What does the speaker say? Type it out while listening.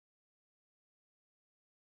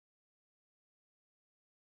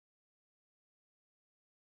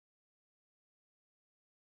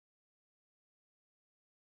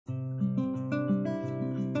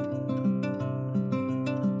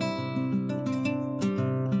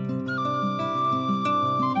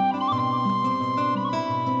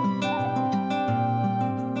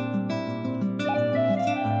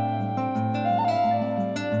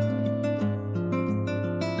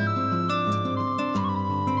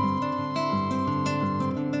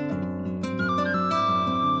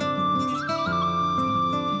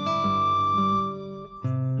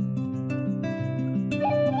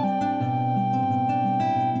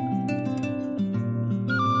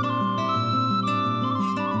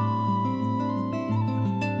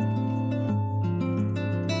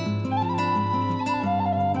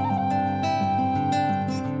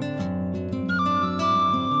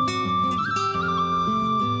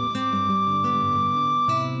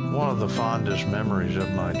of the fondest memories of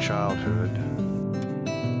my childhood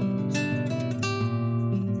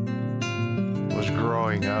was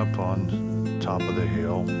growing up on top of the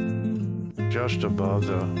hill, just above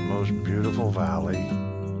the most beautiful valley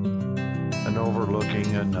and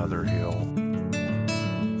overlooking another hill.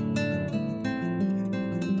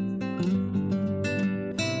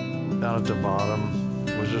 Down at the bottom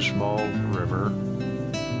was a small river,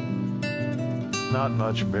 not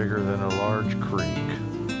much bigger than a large creek.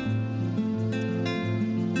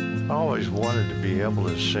 I always wanted to be able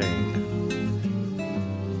to sing,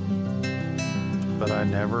 but I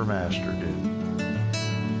never mastered it.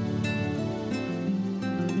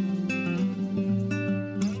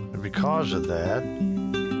 And because of that,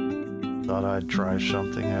 thought I'd try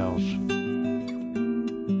something else.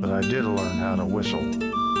 But I did learn how to whistle, and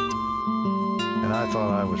I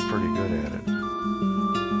thought I was pretty good at it.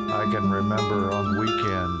 I can remember on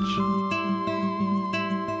weekends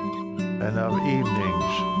and of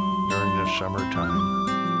evenings during the summertime,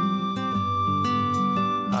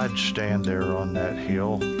 I'd stand there on that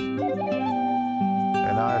hill and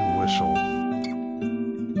I'd whistle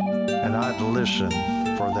and I'd listen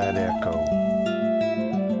for that echo.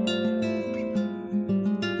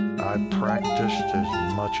 I practiced as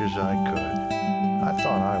much as I could. I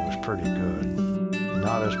thought I was pretty good.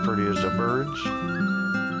 Not as pretty as the birds,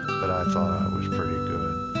 but I thought I was pretty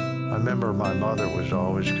good. I remember my mother was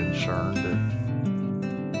always concerned that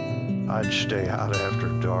I'd stay out after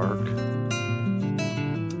dark,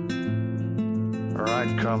 or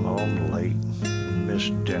I'd come home late and miss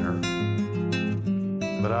dinner.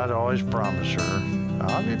 But I'd always promise her,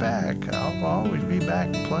 I'll be back. I'll always be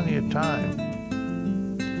back plenty of time.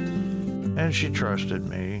 And she trusted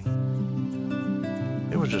me.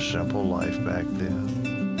 It was a simple life back then.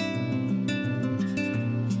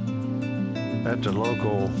 At the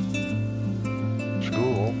local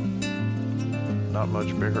school, not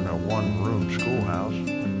much bigger than a one-room schoolhouse,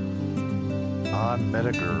 I met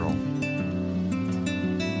a girl.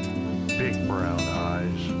 Big brown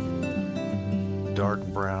eyes, dark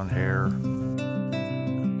brown hair,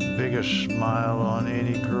 biggest smile on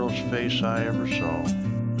any girl's face I ever saw.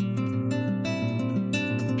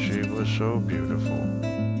 She was so beautiful.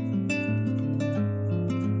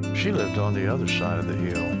 She lived on the other side of the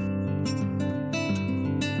hill.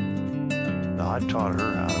 I taught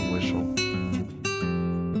her how to whistle.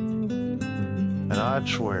 And I'd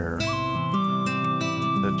swear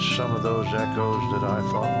that some of those echoes that I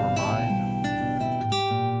thought were mine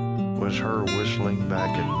was her whistling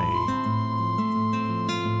back at me.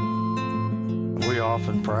 We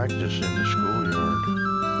often practiced in the schoolyard.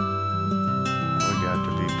 We got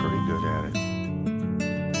to be pretty good at it.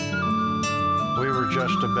 We were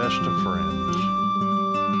just the best of friends.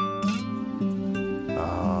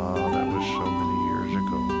 That was so many years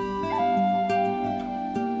ago.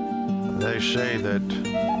 They say that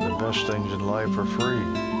the best things in life are free.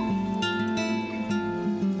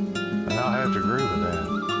 And I have to agree with that.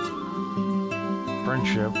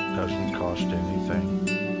 Friendship doesn't cost anything.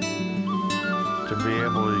 To be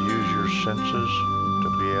able to use your senses, to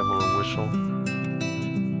be able to whistle,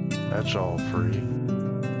 that's all free.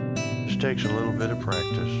 Just takes a little bit of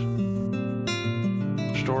practice.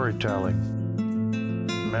 Storytelling,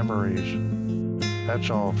 memories, that's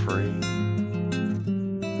all free.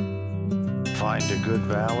 Find a good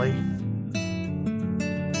valley,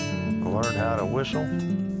 learn how to whistle,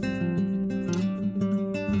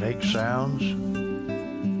 make sounds,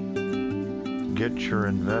 get your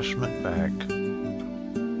investment back.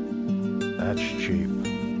 That's cheap.